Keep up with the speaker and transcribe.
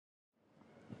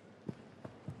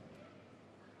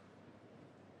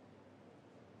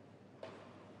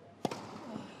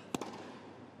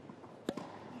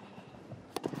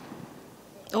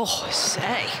Oh, I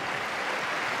say.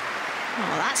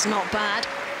 Oh, that's not bad.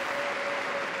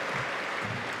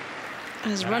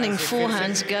 As running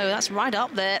forehands go, that's right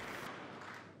up there.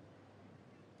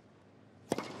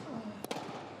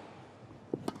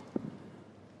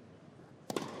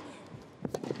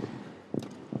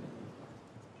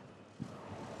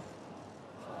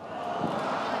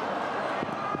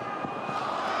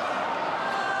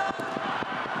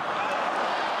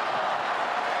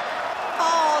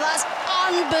 Oh, that's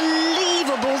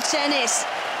unbelievable tennis.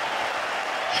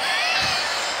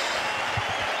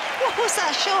 What was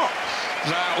that shot?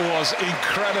 That was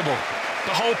incredible.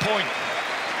 The whole point.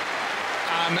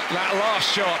 And that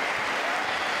last shot.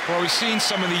 Well, we've seen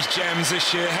some of these gems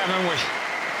this year, haven't we?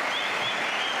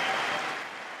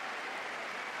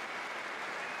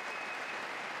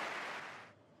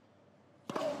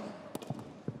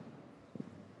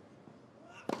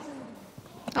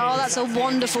 Oh, that's a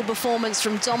wonderful performance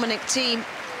from Dominic Thiem.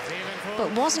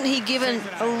 But wasn't he given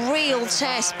a real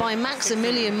test by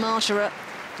Maximilian Marterer,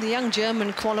 the young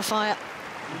German qualifier?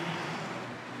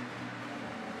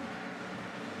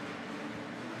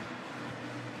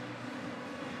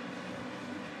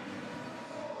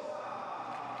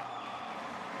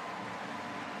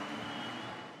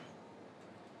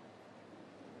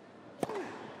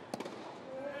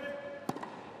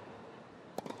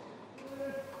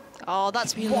 Oh,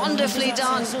 that's wonderfully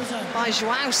done by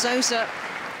João Sousa.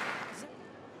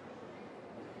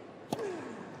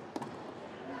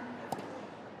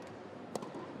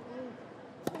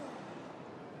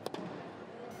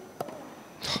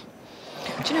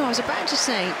 Do you know, I was about to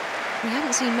say, we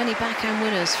haven't seen many backhand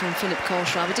winners from Philipp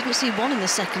Kohlschreiber. We didn't see one in the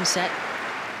second set.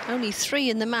 Only 3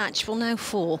 in the match, well, now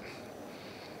 4.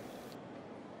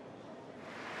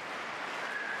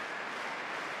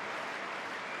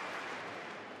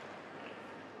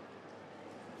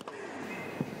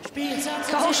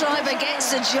 Kohlschreiber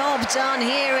gets the job done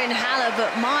here in Halle,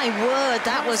 but my word,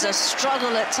 that was a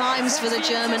struggle at times for the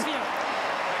German.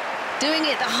 Doing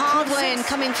it the hard way and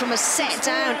coming from a set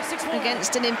down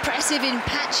against an impressive in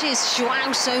patches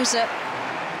João Sousa.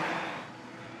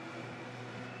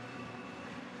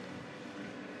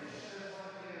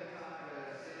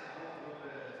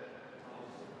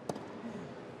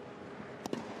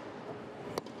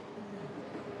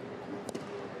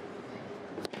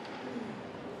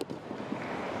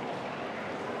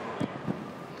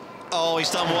 Oh,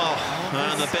 he's done well.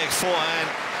 And the big forehand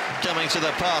coming to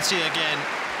the party again.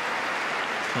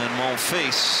 And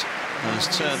Monfils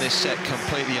has turned this set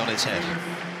completely on its head.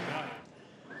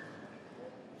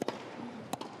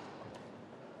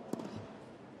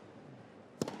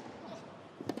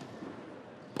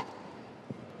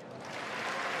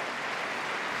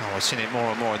 Oh, we've seen it more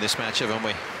and more in this match, haven't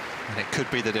we? And it could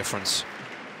be the difference.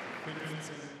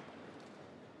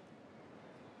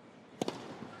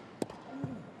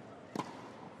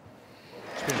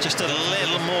 Just a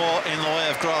little more in the way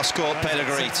of grass court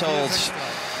pedigree, told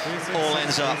all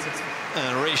ends up.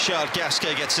 And Richard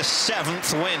Gasquet gets a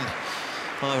 7th win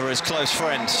over his close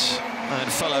friend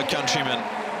and fellow countryman.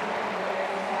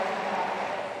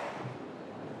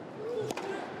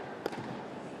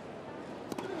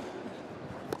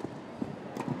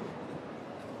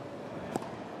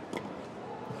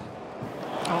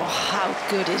 Oh, how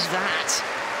good is that?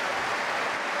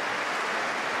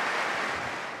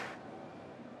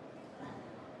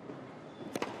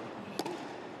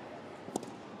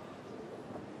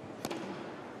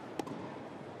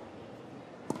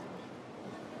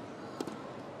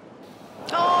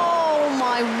 Oh,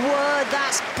 my word,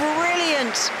 that's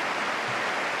brilliant.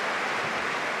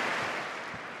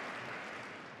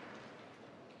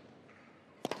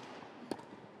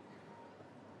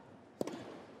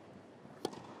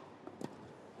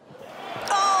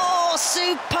 Oh,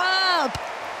 superb.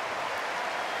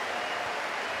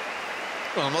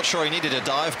 Well, I'm not sure he needed a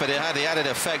dive, but it had the added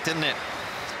effect, didn't it?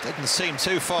 Didn't seem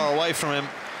too far away from him.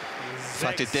 In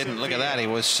fact, it didn't. Look at that. He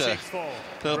was a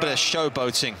little bit of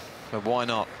showboating, but why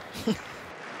not?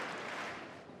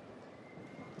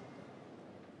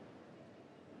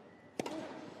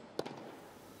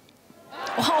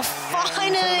 Oh,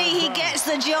 finally he gets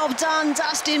the job done,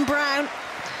 Dustin Brown.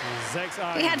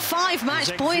 He had 5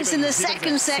 match points in the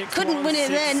second set, couldn't win it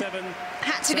then.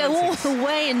 Had to go all the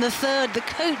way in the third. The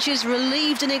coach is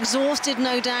relieved and exhausted,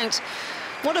 no doubt.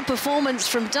 What a performance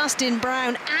from Dustin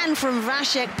Brown and from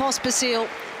Vasek Pospisil.